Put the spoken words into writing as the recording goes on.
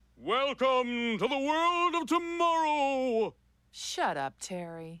Welcome to the world of tomorrow! Shut up,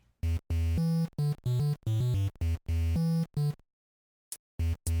 Terry.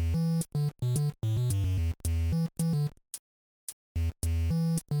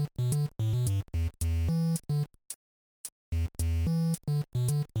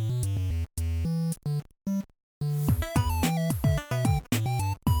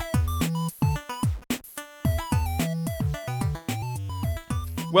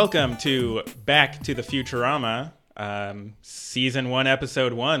 Welcome to Back to the Futurama, Season 1,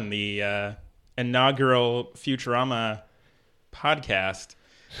 Episode 1, the inaugural Futurama podcast,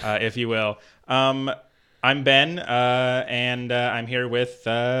 if you will. I'm Ben, and I'm here with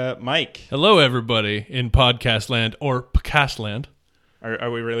Mike. Hello, everybody in podcast land or podcast land. Are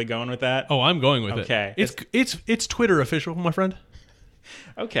we really going with that? Oh, I'm going with Okay. it. It's Twitter official, my friend.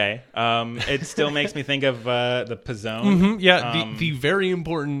 Okay. It still makes me think of the Pizzone. Mm-hmm, yeah, the very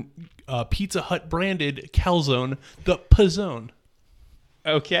important Pizza Hut branded calzone, the Pizzone.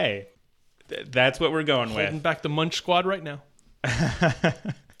 Okay. That's what we're going Holding with. back the Munch Squad right now.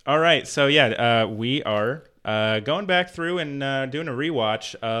 All right. So, we are going back through and doing a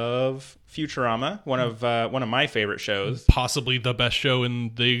rewatch of Futurama, one of my favorite shows. Possibly the best show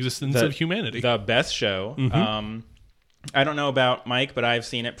in the existence of humanity. The best show. Mm-hmm. I don't know about Mike, but I've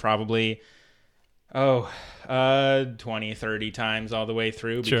seen it probably 20, 30 times all the way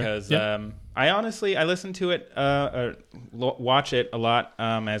through because I listen to it, watch it a lot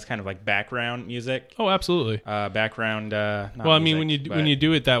as kind of like background music. Oh, absolutely. Background. Not well, I mean, music, when you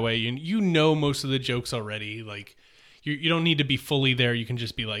do it that way, you know most of the jokes already. Like, you don't need to be fully there. You can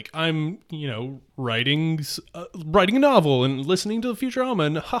just be like, I'm writing a novel and listening to the Futurama,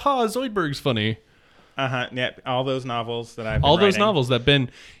 and haha, Zoidberg's funny. Yeah, all those novels that I've been all those writing. novels that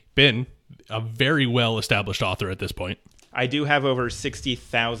been a very well established author at this point. I do have over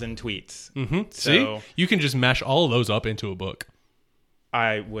 60,000 tweets. Mm-hmm. So see, you can just mash all of those up into a book.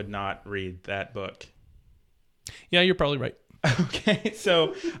 I would not read that book. Yeah, you're probably right. Okay,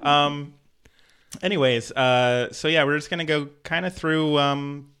 so anyways, we're just gonna go kind of through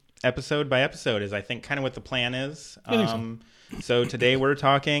episode by episode, is I think kind of what the plan is. So today we're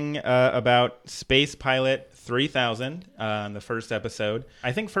talking about Space Pilot 3000, the first episode.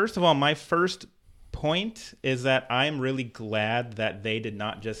 I think first of all, my first point is that I'm really glad that they did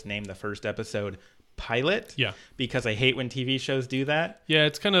not just name the first episode Pilot. Yeah. Because I hate when TV shows do that. Yeah,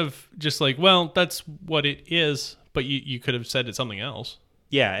 it's kind of just like, well, that's what it is, but you could have said it's something else.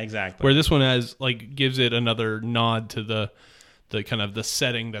 Yeah, exactly. Where this one gives it another nod to the kind of the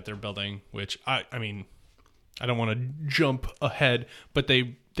setting that they're building, which I mean, I don't want to jump ahead, but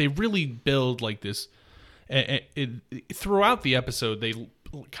they really build like this. Throughout the episode, they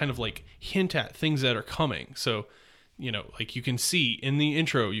kind of like hint at things that are coming. So, like you can see in the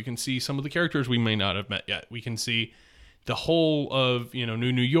intro, you can see some of the characters we may not have met yet. We can see the whole of,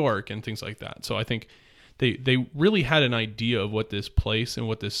 New York and things like that. So I think they really had an idea of what this place and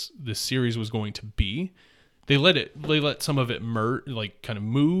what this series was going to be. They let some of it kind of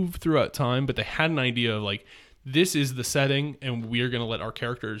move throughout time, but they had an idea of like, this is the setting, and we are going to let our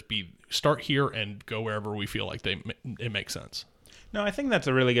characters start here and go wherever we feel like it makes sense. No, I think that's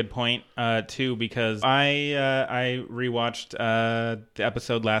a really good point too, because I rewatched the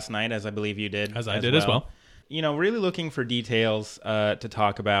episode last night, as I believe you did, as well. Really looking for details to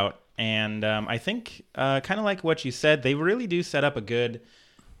talk about, and I think kind of like what you said, they really do set up a good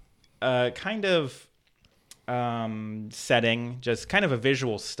kind of setting, just kind of a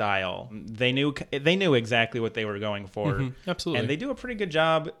visual style. They knew exactly what they were going for. Mm-hmm, absolutely. And they do a pretty good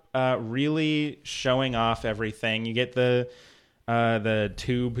job really showing off everything. You get the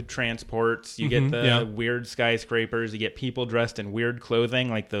tube transports, you get the weird skyscrapers, you get people dressed in weird clothing,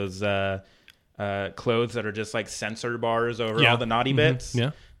 like those clothes that are just like sensor bars over all the naughty bits.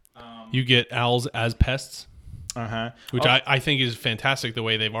 Yeah. You get owls as pests. Which I think is fantastic, the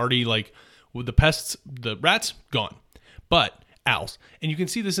way they've already with the pests, the rats, gone. But owls. And you can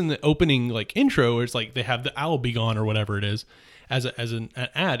see this in the opening intro where it's like they have the owl be gone or whatever it is as an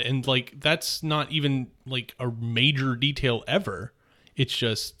ad. And that's not even a major detail ever. It's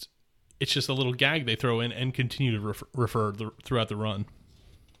just a little gag they throw in and continue to refer throughout the run.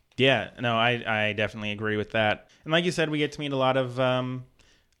 Yeah, no, I definitely agree with that. And like you said, we get to meet a lot of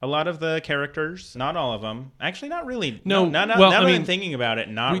the characters, not all of them. Actually, not really. No, now well, that I'm thinking about it,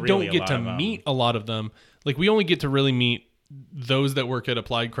 not really. We don't get to meet a lot of them. We only get to really meet those that work at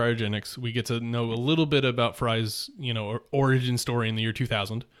Applied Cryogenics. We get to know a little bit about Fry's, origin story in the year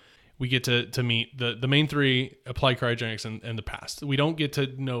 2000. We get to meet the main three, Applied Cryogenics and the past. We don't get to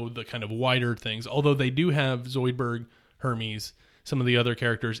know the kind of wider things, although they do have Zoidberg, Hermes, some of the other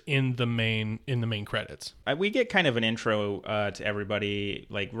characters in the main credits. We get kind of an intro to everybody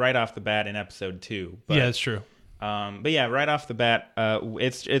like right off the bat in episode 2. But, yeah, it's true. But yeah, right off the bat,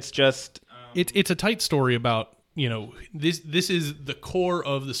 it's just It's a tight story about, this is the core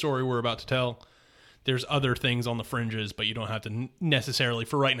of the story we're about to tell. There's other things on the fringes, but you don't have to necessarily,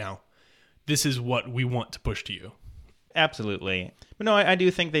 for right now, this is what we want to push to you. Absolutely. But no, I do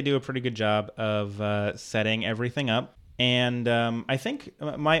think they do a pretty good job of setting everything up. And I think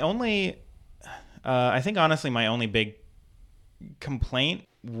honestly, my only big complaint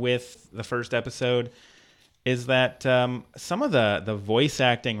with the first episode is that some of the voice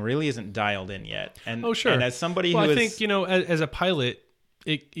acting really isn't dialed in yet. And, oh, sure. And as somebody I who think, as a pilot,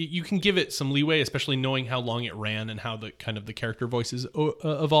 you can give it some leeway, especially knowing how long it ran and how the kind of the character voices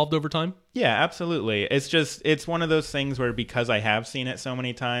evolved over time. Yeah, absolutely. It's one of those things where because I have seen it so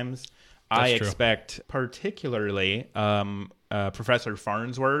many times, I expect particularly Professor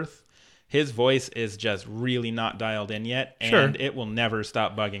Farnsworth. His voice is just really not dialed in yet, and it will never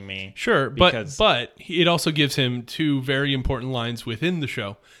stop bugging me. Sure, but it also gives him two very important lines within the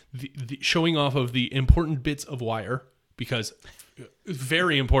show, the showing off of the important bits of wire, because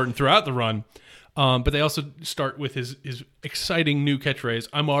very important throughout the run. But they also start with his exciting new catchphrase,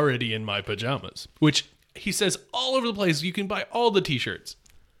 "I'm already in my pajamas," which he says all over the place. You can buy all the T-shirts.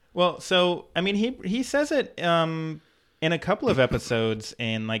 Well, so I mean, he says it in a couple of episodes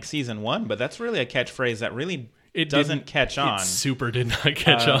in like season 1, but that's really a catchphrase that really doesn't catch on. It super did not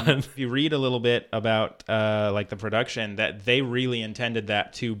catch on. If you read a little bit about like the production, that they really intended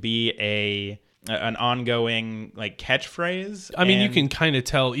that to be an ongoing like catchphrase. I mean, you can kind of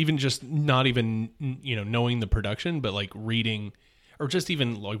tell, even just not even knowing the production, but like reading or just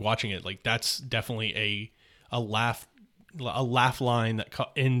even like watching it, like that's definitely a laugh line that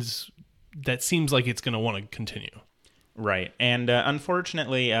ends, that seems like it's going to want to continue. Right. And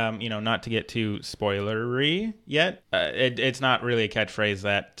unfortunately, not to get too spoilery yet, it's not really a catchphrase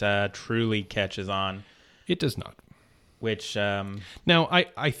that truly catches on. It does not. Which now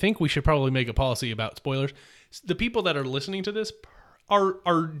I think we should probably make a policy about spoilers. The people that are listening to this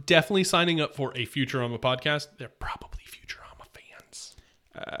are definitely signing up for a Futurama podcast. They're probably Futurama fans.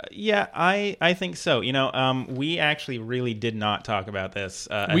 Yeah, I think so. We actually really did not talk about this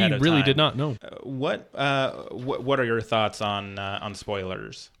ahead of time. We really did not know. What are your thoughts on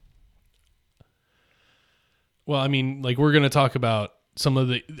spoilers? Well, I mean, like we're going to talk about some of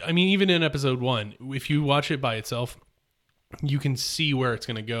the. I mean, even in episode 1, if you watch it by itself, you can see where it's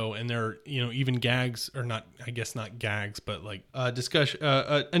going to go, and there are even gags, or not. I guess not gags, but like discussion,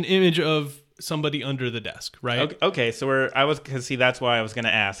 an image of somebody under the desk, right? Okay, so that's why I was going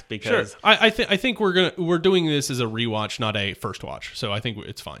to ask, because sure. I think we're doing this as a rewatch, not a first watch, so I think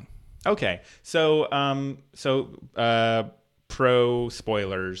it's fine. Okay, so pro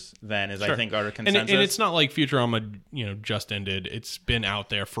spoilers then is sure. I think our consensus, and it's not like Futurama just ended. It's been out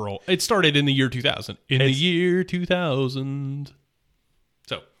there it started in the year 2000. The year 2000.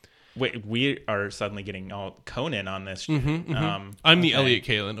 So wait, we are suddenly getting all Conan on this. I'm the Elliot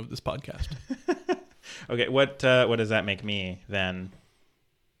Kalin of this podcast. Okay, what does that make me then?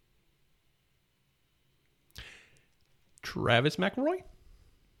 Travis McElroy?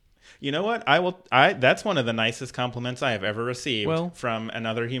 You know what? That's one of the nicest compliments I have ever received from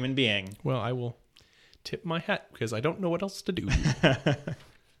another human being. Well, I will tip my hat because I don't know what else to do.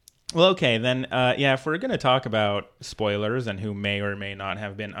 Well, okay, then, if we're going to talk about spoilers and who may or may not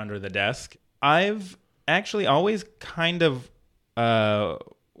have been under the desk, I've actually always kind of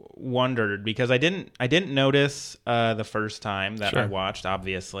wondered, because I didn't notice the first time that I watched.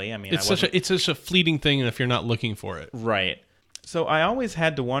 Obviously, I mean, it's such a fleeting thing if you're not looking for it, right? So I always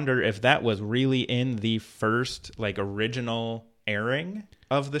had to wonder if that was really in the first like original airing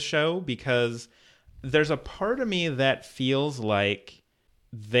of the show, because there's a part of me that feels like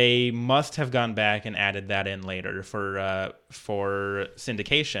they must have gone back and added that in later for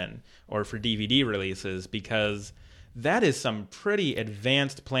syndication or for DVD releases, because that is some pretty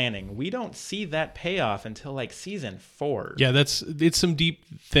advanced planning. We don't see that payoff until like season 4. Yeah, it's some deep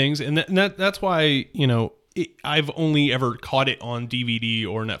things, and that's why I've only ever caught it on DVD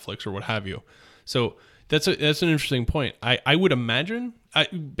or Netflix or what have you. So that's an interesting point. I would imagine,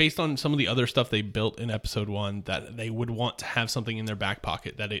 based on some of the other stuff they built in episode 1, that they would want to have something in their back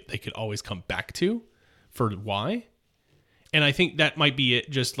pocket that they could always come back to for why. And I think that might be it.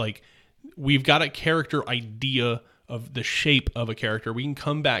 Just like we've got a character idea of the shape of a character. We can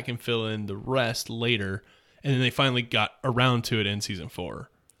come back and fill in the rest later. And then they finally got around to it in season 4.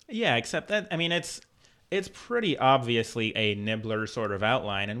 Yeah, except that, I mean, it's it's pretty obviously a Nibbler sort of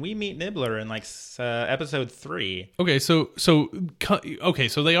outline, and we meet Nibbler in like episode 3. Okay, so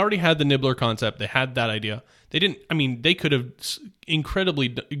they already had the Nibbler concept. They had that idea. They didn't. I mean, they could have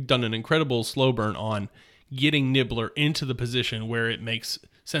done an incredible slow burn on getting Nibbler into the position where it makes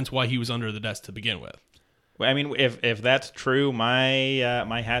sense why he was under the desk to begin with. I mean, if that's true, my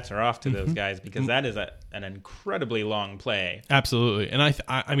my hats are off to those guys, because that is an incredibly long play. Absolutely, and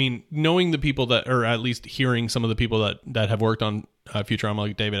I mean, knowing the people that, or at least hearing some of the people that have worked on Futurama,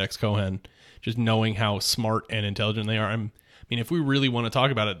 like David X. Cohen, just knowing how smart and intelligent they are. I mean, if we really want to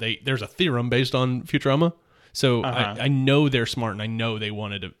talk about it, there's a theorem based on Futurama, so I know they're smart, and I know they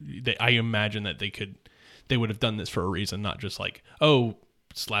wanted to. I imagine that they would have done this for a reason, not just like, oh,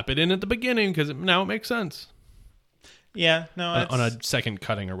 slap it in at the beginning because now it makes sense. Yeah, no, on a second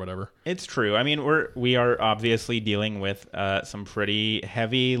cutting or whatever. It's true. I mean, we are obviously dealing with some pretty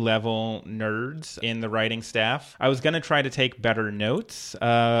heavy level nerds in the writing staff. I was going to try to take better notes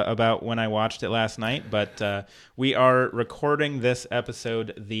about when I watched it last night, but we are recording this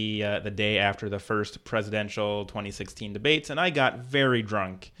episode the day after the first presidential 2016 debates, and I got very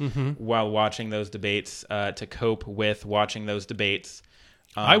drunk while watching those debates to cope with watching those debates.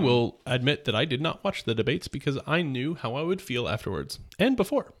 I will admit that I did not watch the debates because I knew how I would feel afterwards and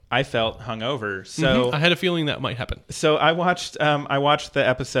before. I felt hungover, so I had a feeling that might happen. So I watched the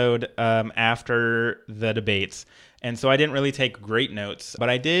episode after the debates, and so I didn't really take great notes, but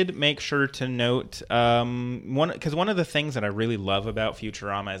I did make sure to note one of the things that I really love about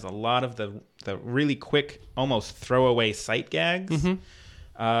Futurama is a lot of the really quick, almost throwaway sight gags,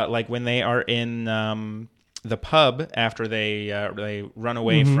 like when they are in the pub after they run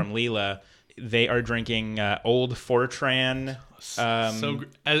away from Leela. They are drinking old Fortran. So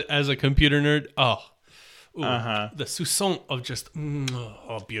as a computer nerd, the soupçon of just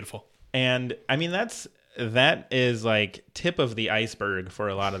beautiful. And I mean that is like tip of the iceberg for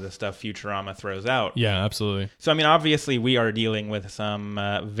a lot of the stuff Futurama throws out. Yeah, absolutely. So I mean, obviously we are dealing with some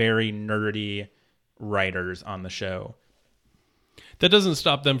very nerdy writers on the show. That doesn't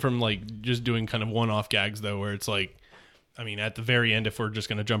stop them from like just doing kind of one-off gags though, where it's like, I mean, at the very end, if we're just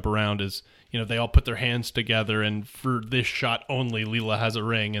going to jump around, is, you know, they all put their hands together, and for this shot only, Leela has a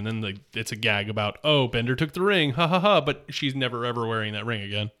ring, and then it's a gag about, oh, Bender took the ring, ha ha ha, but she's never ever wearing that ring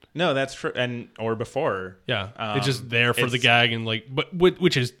again. No, that's true, or before. Yeah, it's just there for the gag, and like, but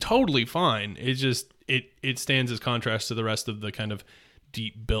which is totally fine. It's just it stands as contrast to the rest of the kind of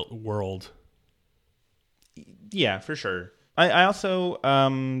deep built world. Yeah, for sure. I also,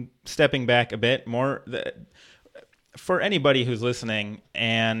 stepping back a bit more, for anybody who's listening,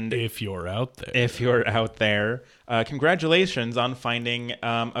 and if you're out there, congratulations on finding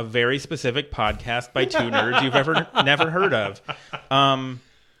a very specific podcast by two nerds you've never heard of.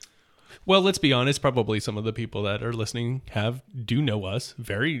 Well, let's be honest, probably some of the people that are listening do know us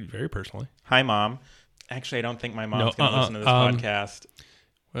very, very personally. Hi, Mom. Actually, I don't think my mom's going to listen to this podcast.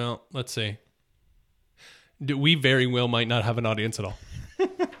 Well, let's see. We very well might not have an audience at all.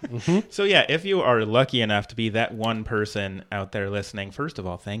 So yeah, if you are lucky enough to be that one person out there listening, first of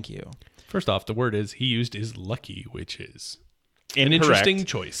all, thank you. First off, the word he used is lucky, which is incorrect. An interesting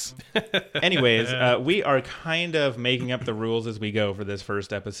choice. Anyways, we are kind of making up the rules as we go for this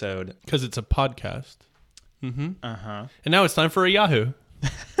first episode. Because it's a podcast. And now it's time for a Yahoo.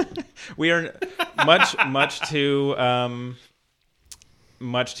 We are much to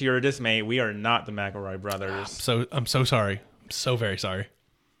your dismay, we are not the McElroy brothers. So I'm so sorry. I'm so very sorry.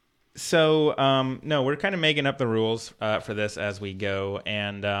 So no, we're kind of making up the rules for this as we go,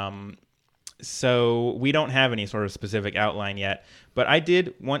 and so we don't have any sort of specific outline yet. But I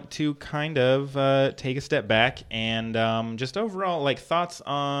did want to kind of take a step back and just overall like thoughts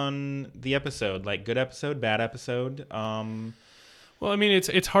on the episode, like good episode, bad episode. Well, I mean,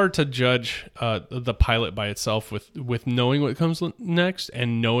 it's hard to judge the pilot by itself with knowing what comes next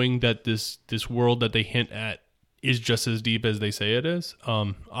and knowing that this world that they hint at is just as deep as they say it is.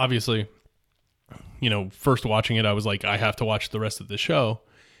 Obviously, you know, first watching it, I was like, I have to watch the rest of the show,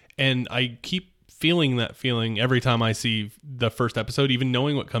 and I keep feeling that feeling every time I see the first episode, even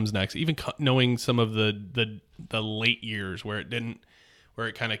knowing what comes next, even knowing some of the late years where it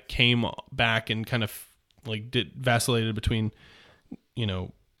kind of came back and kind of like vacillated between, you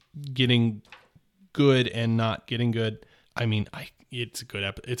know, getting good and not getting good. I mean, it's a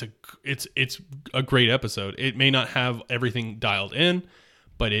good it's a great episode. It may not have everything dialed in,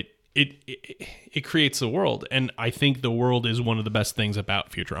 but it creates the world, and I think the world is one of the best things about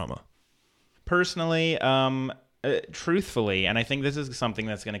Futurama. Personally, truthfully, and I think this is something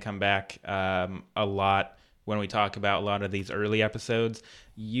that's going to come back a lot when we talk about a lot of these early episodes.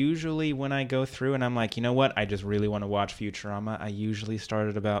 Usually when I go through and I'm like, you know what, I just really want to watch Futurama, I usually start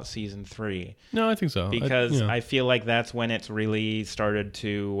at about season 3. No, I think so. Because I feel like that's when it's really started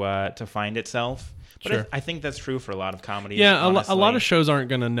to find itself. But Sure. I think that's true for a lot of comedies. Yeah, a honestly. lot of shows aren't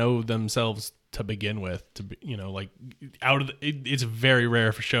going to know themselves to begin with. To be, like out of it's very rare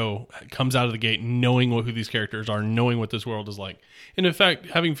if a show comes out of the gate knowing who these characters are, knowing what this world is like. And in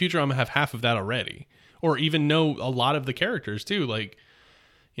fact, having Futurama have half of that already, or even know a lot of the characters too. Like,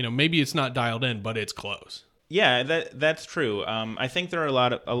 maybe it's not dialed in, but it's close. Yeah, that's true. I think there are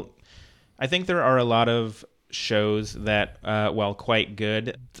a lot of shows that, while quite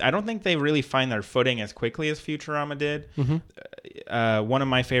good, I don't think they really find their footing as quickly as Futurama did. Mm-hmm. One of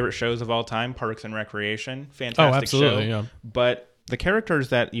my favorite shows of all time, Parks and Recreation, fantastic absolutely, show. yeah. But the characters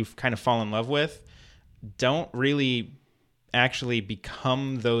that you've kind of fall in love with don't really actually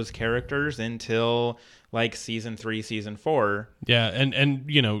become those characters until like season 3, season 4. Yeah, and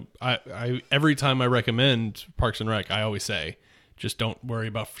I every time I recommend Parks and Rec, I always say, just don't worry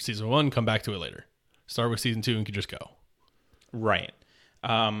about season 1. Come back to it later. Start with season 2 and can just go. Right.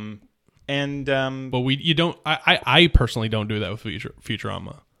 But you don't. I personally don't do that with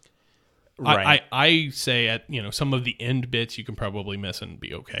Futurama. Right. I say at some of the end bits you can probably miss and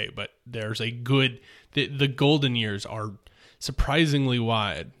be okay, but there's a good the golden years are surprisingly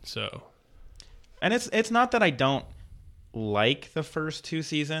wide. So, and it's not that I don't like the first 2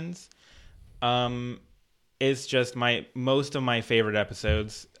 seasons. It's just most of my favorite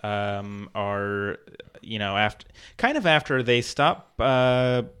episodes are after they stop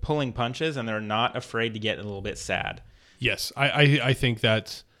pulling punches and they're not afraid to get a little bit sad. Yes, I think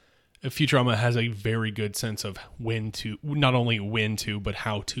that Futurama has a very good sense of not only when to, but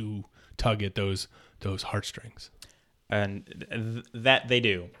how to tug at those heartstrings. And that they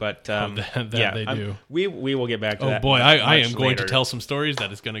do, but they do. We will get back to that. Oh boy, I am going later. to tell some stories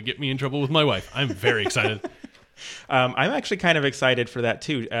that is going to get me in trouble with my wife. I'm very excited. I'm actually kind of excited for that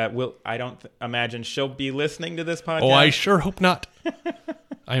too. I don't imagine she'll be listening to this podcast. Oh, I sure hope not.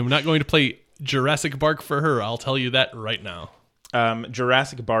 I am not going to play Jurassic Bark for her. I'll tell you that right now.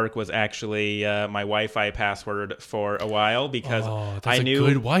 Jurassic Bark was actually my Wi-Fi password for a while because that's a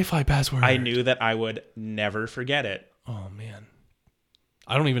good Wi-Fi password. I knew that I would never forget it. Oh man,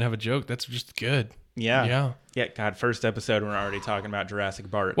 I don't even have a joke. That's just good. Yeah. God, first episode we're already talking about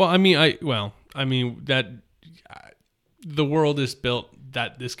Jurassic Bark. Well, I mean that the world is built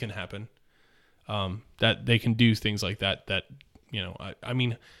that this can happen. That they can do things like that. That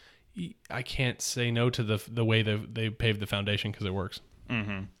I can't say no to the way they paved the foundation because it works.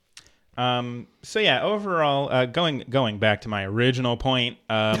 Mm-hmm. So yeah, overall, going back to my original point,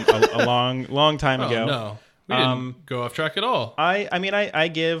 a long time ago. No. We didn't go off track at all. I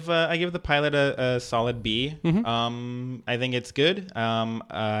give the pilot a solid B. Mm-hmm. I think it's good.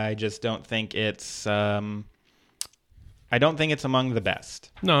 I just don't think it's among the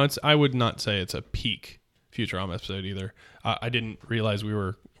best. No, I would not say it's a peak Futurama episode either. I didn't realize we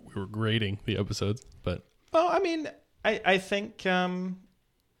were grading the episodes, but well, I mean, I think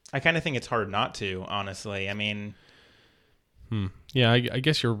I kind of think it's hard not to, honestly. I mean, yeah, I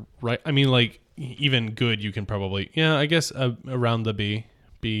guess you're right. I mean, like even good, you can probably I guess around the B.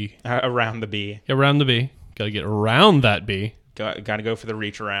 Around the B. Around the B. Got to get around that B. Got to go for the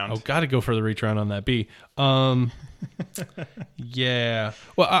reach around. Oh, got to go for the reach around on that B. Yeah.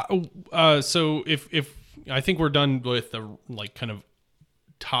 Well, so if I think we're done with the kind of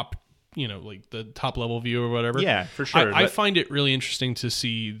top, like the top level view or whatever. Yeah, for sure. I find it really interesting to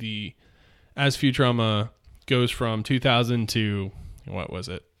see as Futurama goes from 2000 to what was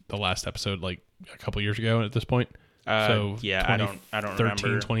it? The last episode, like a couple years ago at this point. So yeah, I don't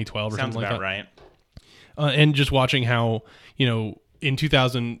remember. 2012 or Sounds something like about that. Right. And just watching how, in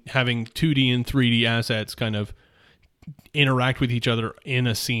 2000, having 2D and 3D assets kind of interact with each other in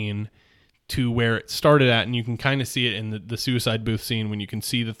a scene to where it started at. And you can kind of see it in the suicide booth scene when you can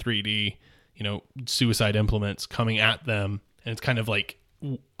see the 3D, suicide implements coming at them. And it's kind of like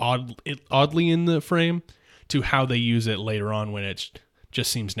oddly in the frame to how they use it later on when it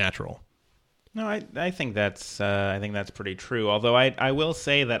just seems natural. No, I think that's pretty true. Although I will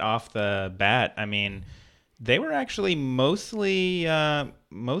say that off the bat, I mean, they were actually mostly on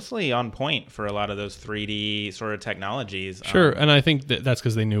point for a lot of those 3D sort of technologies. Sure, and I think that's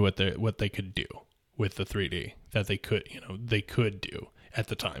because they knew what they could do with the 3D that they could do at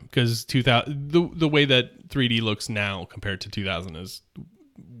the time. Because 2000 the way that 3D looks now compared to 2000 is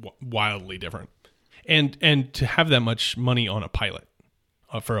wildly different, and to have that much money on a pilot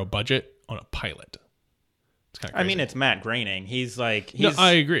for a budget on a pilot It's kind of I crazy. mean, it's Matt Groening. He's like No,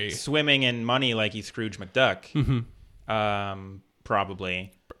 I agree. swimming in money like he's Scrooge McDuck.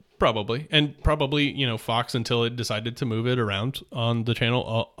 Probably. Probably. And probably, Fox, until it decided to move it around on the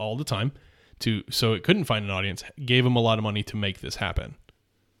channel all the time, so it couldn't find an audience, gave him a lot of money to make this happen.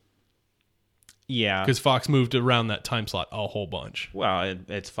 Yeah. Because Fox moved around that time slot a whole bunch. Well,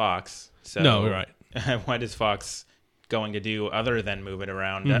 it's Fox. So No, you're right. What is Fox going to do other than move it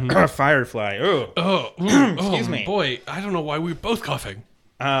around? Firefly. Oh, Excuse me. Boy, I don't know why we were both coughing.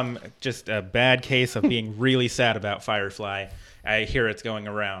 Just a bad case of being really sad about Firefly. I hear it's going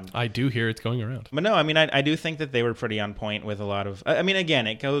around. I do hear it's going around. But no, I mean, I do think that they were pretty on point with a lot of... I mean, again,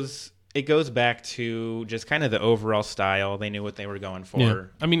 it goes back to just kind of the overall style. They knew what they were going for. Yeah.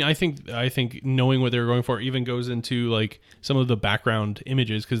 I mean, I think knowing what they were going for even goes into like some of the background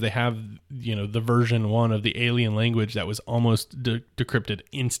images, because they have, the version 1 of the alien language that was almost decrypted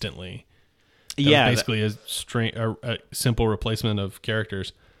instantly. That was basically a simple replacement of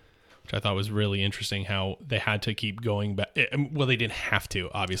characters, which I thought was really interesting. How they had to keep going back. Well, they didn't have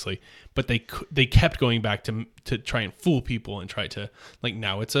to, obviously, but they kept going back to try and fool people and try to, like,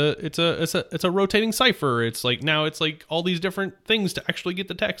 now it's a rotating cipher. It's like now it's like all these different things to actually get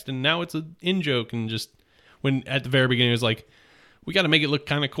the text, and now it's an in joke. And just when at the very beginning it was like, we got to make it look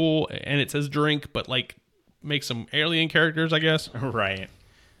kind of cool, and it says drink, but like make some alien characters, I guess. Right.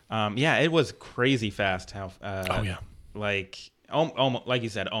 Yeah, it was crazy fast how... Oh, yeah. Like... Almost, like you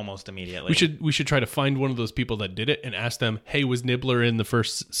said, almost immediately. We should try to find one of those people that did it and ask them, hey, was Nibbler in the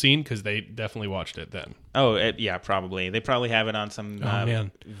first scene? Because they definitely watched it then. Oh, yeah, probably. They probably have it on some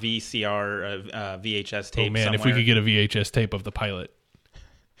man. VCR, VHS tape. Oh man, somewhere. if we could get a VHS tape of the pilot,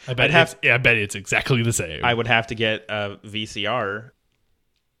 I bet it's exactly the same. I would have to get a VCR.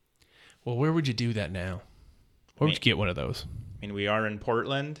 Well, where would you do that now? Where would you get one of those? I mean, we are in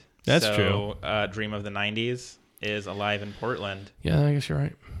Portland. That's true. Dream of the 90s is alive in Portland. Yeah, I guess you're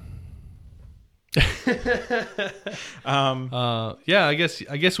right. Yeah, I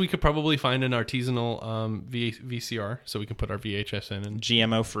guess we could probably find an artisanal VCR, so we can put our VHS in, and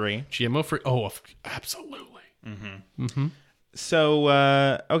GMO free. GMO free. Oh, absolutely. So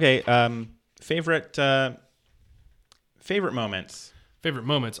okay, favorite moments Favorite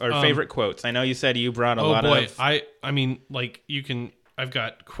moments or favorite quotes. I know you said you brought a lot of. I mean, like, you can. I've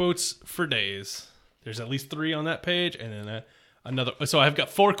got quotes for days. There's at least 3 on that page, and then another. So I've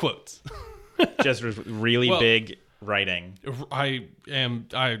got 4 quotes. Just really big writing. My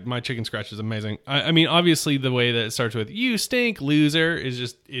chicken scratch is amazing. I mean, obviously the way that it starts with "you stink, loser" is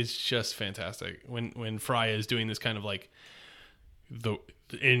just fantastic. When Fry is doing this kind of like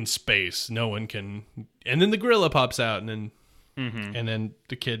in space, no one can, and then the gorilla pops out, and then and then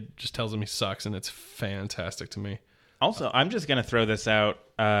the kid just tells him he sucks, and it's fantastic to me. Also, I'm just gonna throw this out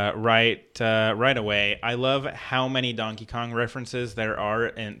right away. I love how many Donkey Kong references there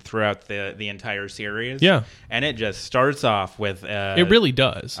are throughout the entire series. Yeah, and it just starts off with it really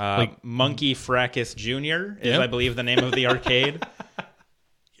does. Like Monkey Fracas Jr. is, I believe, the name of the arcade.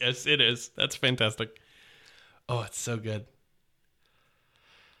 Yes, it is. That's fantastic. Oh, it's so good.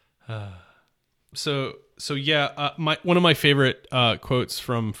 So yeah, one of my favorite quotes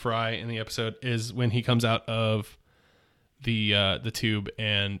from Fry in the episode is when he comes out of the tube,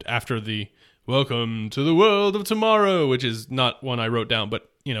 and after the "Welcome to the world of tomorrow," which is not one I wrote down, but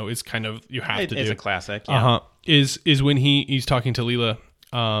it's kind of you have to do. It's a classic. Yeah. Is when he's talking to Leela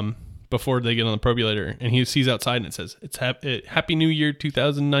before they get on the probulator, and he sees outside and it says it's Happy New Year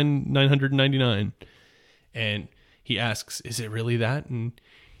 2999, and he asks, "Is it really that?" And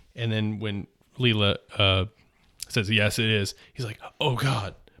then when Leela says yes, it is, he's like, "Oh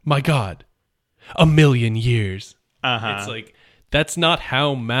God, my God, 1,000,000 years." It's like, that's not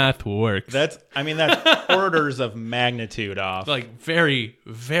how math works. That's orders of magnitude off. Like, very,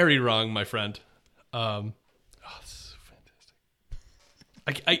 very wrong, my friend. This is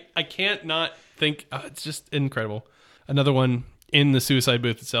fantastic. I can't not think. It's just incredible. Another one in the suicide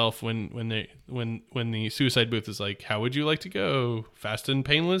booth itself, when the suicide booth is like, "How would you like to go? Fast and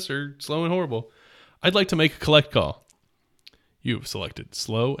painless, or slow and horrible?" "I'd like to make a collect call." "You've selected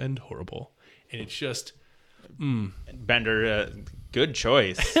slow and horrible," and it's just. Bender, good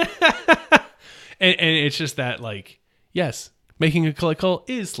choice. and it's just that, like, yes, making a collect call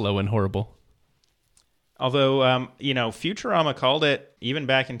is slow and horrible. Although, Futurama called it, even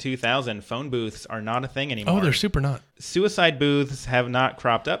back in 2000, phone booths are not a thing anymore. Oh, they're super not. Suicide booths have not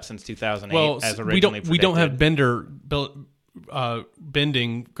cropped up since 2008, as originally predicted. We don't have Bender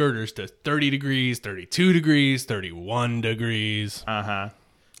bending girders to 30 degrees, 32 degrees, 31 degrees. Uh-huh.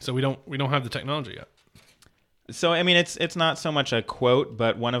 So we don't have the technology yet. So, I mean, it's not so much a quote,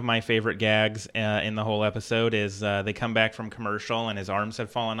 but one of my favorite gags in the whole episode is they come back from commercial and his arms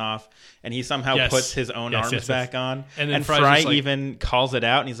have fallen off, and he somehow puts his own arms back on. And then Fry even calls it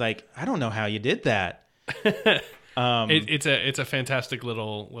out, and he's like, I don't know how you did that. It's a fantastic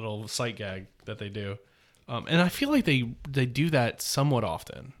little sight gag that they do. And I feel like they do that somewhat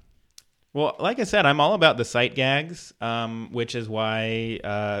often. Well, like I said, I'm all about the sight gags, which is why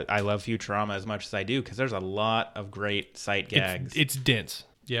I love Futurama as much as I do, because there's a lot of great sight gags. It's dense.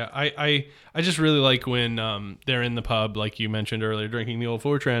 Yeah, I just really like when they're in the pub, like you mentioned earlier, drinking the old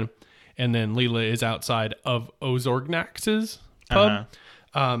Fortran, and then Leela is outside of Ozorgnax's pub,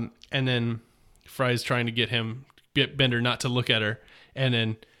 and then Fry's trying to get Bender not to look at her, and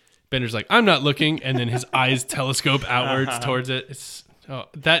then Bender's like, I'm not looking, and then his eyes telescope outwards towards it.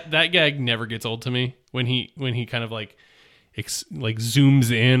 That gag never gets old to me when he kind of like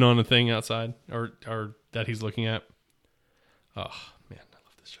zooms in on a thing outside or that he's looking at. Oh man, I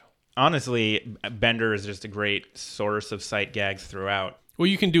love this show. Honestly, Bender is just a great source of sight gags throughout. Well,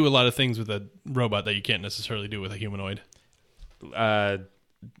 you can do a lot of things with a robot that you can't necessarily do with a humanoid.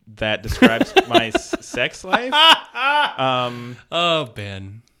 That describes my sex life. Oh,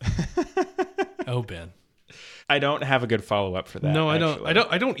 Ben. Oh, Ben. I don't have a good follow up for that. No, I don't.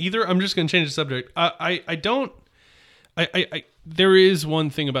 I don't either. I'm just going to change the subject. I don't. There is one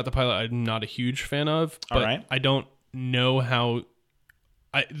thing about the pilot I'm not a huge fan of. But all right. I don't know how.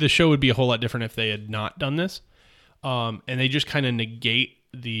 The show would be a whole lot different if they had not done this. And they just kind of negate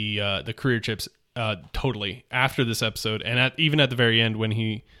the career chips totally after this episode, and even at the very end when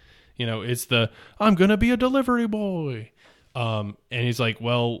he, it's I'm gonna be a delivery boy. And he's like,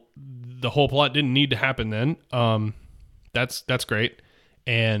 well, the whole plot didn't need to happen then. That's great.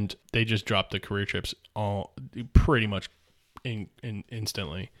 And they just dropped the career chips all pretty much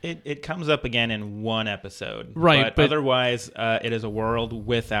instantly. It comes up again in one episode. Right. But otherwise, it is a world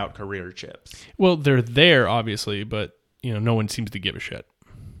without career chips. Well, they're there, obviously, but no one seems to give a shit.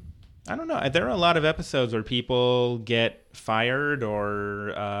 I don't know. There are a lot of episodes where people get fired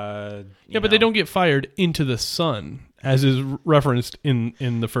or... but they don't get fired into the sun, as is referenced in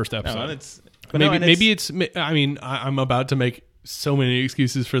the first episode. I'm about to make so many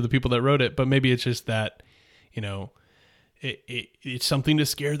excuses for the people that wrote it, but maybe it's just that, it's something to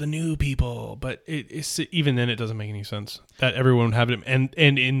scare the new people. But it's even then, it doesn't make any sense that everyone would have it, and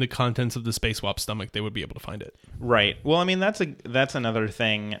in the contents of the Space Swap stomach, they would be able to find it. Right. Well, I mean, that's another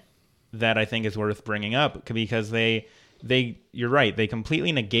thing that I think is worth bringing up, because you're right, they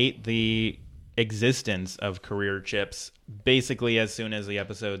completely negate the existence of career chips basically as soon as the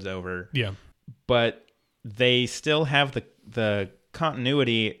episode's over. Yeah. But they still have the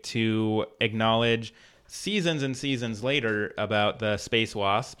continuity to acknowledge seasons and seasons later about the Space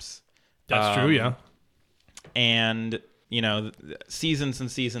Wasps. That's true, yeah. And, seasons and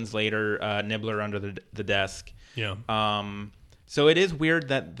seasons later, Nibbler under the desk. Yeah. So it is weird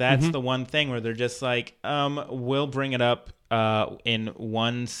that's the one thing where they're just like, we'll bring it up in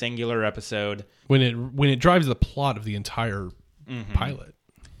one singular episode when it drives the plot of the entire pilot.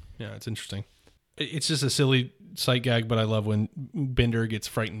 Yeah, it's interesting. It's just a silly sight gag, but I love when Bender gets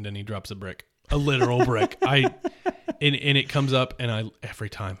frightened and he drops a brick, a literal brick. And it comes up, and every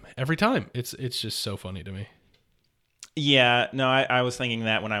time it's just so funny to me. Yeah, no, I was thinking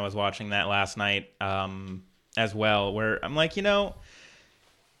that when I was watching that last night. As well, where I'm like,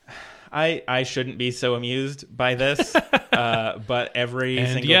 I shouldn't be so amused by this, but every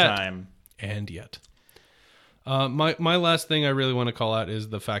single time. And yet. My last thing I really want to call out is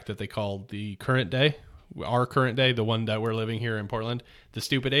the fact that they called the current day, our current day, the one that we're living here in Portland, the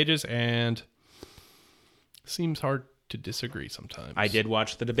Stupid Ages, and seems hard to disagree sometimes. I did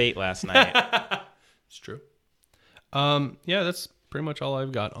watch the debate last night. It's true. That's pretty much all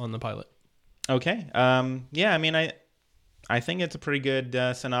I've got on the pilot. Okay. I mean, I think it's a pretty good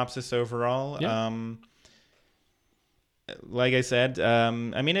synopsis overall. Yeah. Like I said,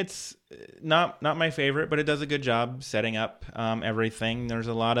 I mean, it's not my favorite, but it does a good job setting up everything. There's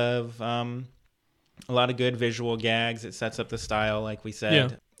a lot of good visual gags. It sets up the style, like we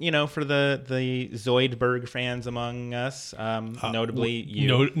said. Yeah. For the Zoidberg fans among us, notably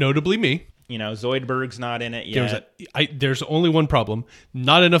you. Notably me. Zoidberg's not in it yet. There's only one problem.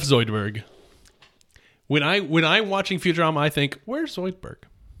 Not enough Zoidberg. When I'm watching Futurama, I think, where's Zoidberg?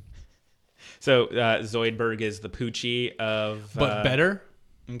 So Zoidberg is the Poochie of... But better.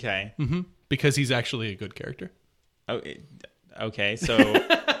 Okay. Mm-hmm. Because he's actually a good character. Oh, okay, so...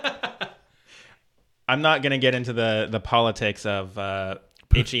 I'm not going to get into the politics of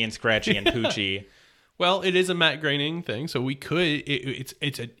Itchy and Scratchy and Poochie. Well, it is a Matt Groening thing, so we could...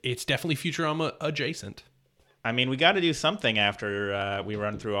 It's definitely Futurama adjacent. I mean, we got to do something after we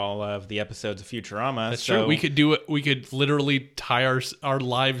run through all of the episodes of Futurama. That's true. We could do it. We could literally tie our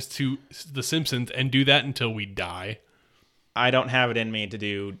lives to The Simpsons and do that until we die. I don't have it in me to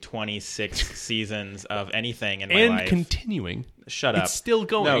do 26 seasons of anything in my and life. Continuing. Shut up. It's still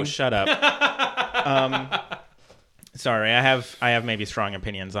going. No, shut up. Sorry, I have maybe strong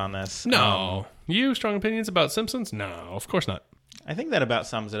opinions on this. No. You strong opinions about Simpsons? No, of course not. I think that about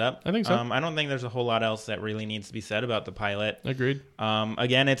sums it up. I think so. I don't think there's a whole lot else that really needs to be said about the pilot. Agreed.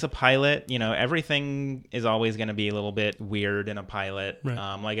 Again, it's a pilot. You know, everything is always going to be a little bit weird in a pilot.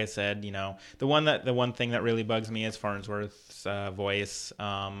 Right. Like I said, you know, the one thing that really bugs me is Farnsworth's voice.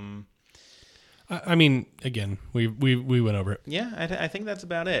 I mean, again, we went over it. Yeah, I think that's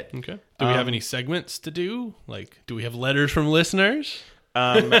about it. Okay. Do we have any segments to do? Like, do we have letters from listeners?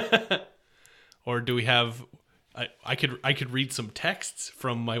 Or do we have? I could read some texts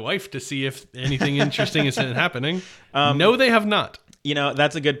from my wife to see if anything interesting is happening. No, they have not. You know,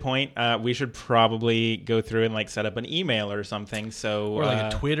 that's a good point. We should probably go through and like set up an email or something. So Or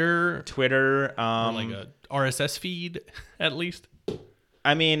like a Twitter, or like a RSS feed, at least.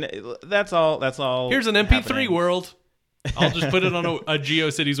 I mean, that's all. Here's an MP3 happening. world. I'll just put it on a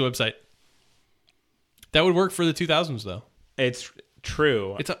GeoCities website. That would work for the 2000s, though. It's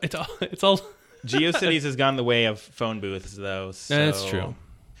true. It's all. GeoCities has gone the way of phone booths, though. So. That's true.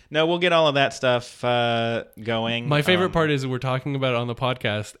 No, we'll get all of that stuff going. My favorite part is we're talking about it on the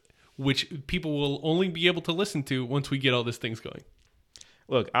podcast, which people will only be able to listen to once we get all these things going.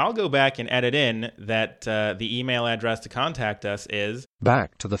 Look, I'll go back and edit in that the email address to contact us is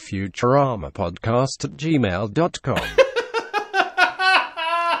backtothefuturamapodcast@gmail.com.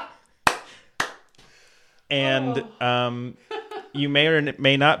 And you may or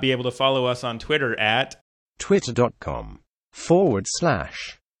may not be able to follow us on Twitter at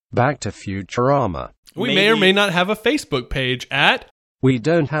twitter.com/backtofuturama. We may or may not have a Facebook page at. We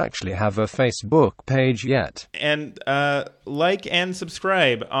don't actually have a Facebook page yet. And like and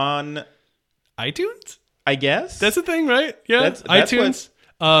subscribe on iTunes? I guess. That's a thing, right? Yeah. That's iTunes.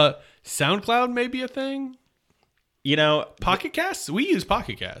 SoundCloud may be a thing. You know, Pocket Casts? We use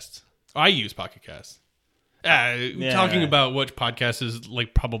Pocket Casts. I use Pocket Casts. Talking about what podcast is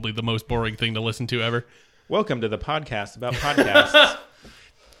like probably the most boring thing to listen to ever. Welcome to the podcast about podcasts.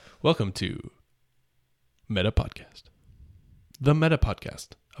 Welcome to Meta Podcast. The Meta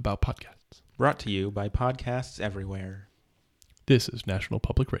Podcast about podcasts. Brought to you by podcasts everywhere. This is National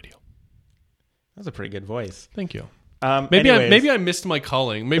Public Radio. That's a pretty good voice. Thank you. Anyways, Maybe I missed my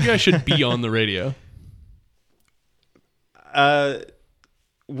calling. Maybe I should be on the radio.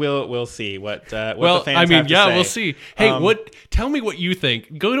 We'll see what the fans have to say. We'll see. Hey, tell me what you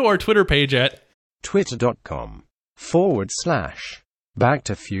think. Go to our Twitter page at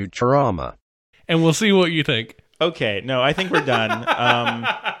twitter.com/backtofuturama. and we'll see what you think. Okay, no, I think we're done.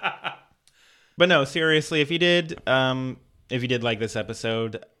 But no, seriously, if you did like this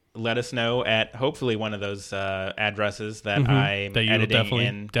episode, let us know at hopefully one of those addresses that I'm That you editing will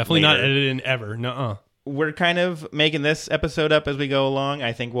in. definitely not later. edit in ever. Nuh-uh. We're kind of making this episode up as we go along.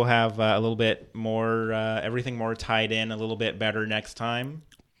 I think we'll have a little bit more, everything more tied in a little bit better next time.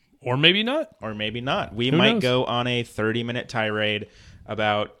 Or maybe not. Or maybe not. We Who might knows? go on a 30-minute tirade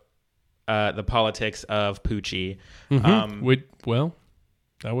about the politics of Poochie. Well,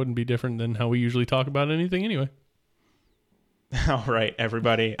 that wouldn't be different than how we usually talk about anything anyway. All right,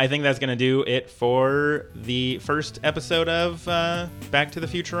 everybody. I think that's going to do it for the first episode of Back to the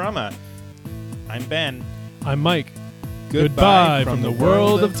Futurama. I'm Ben. I'm Mike. Goodbye from the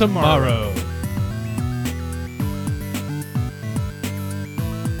world of tomorrow.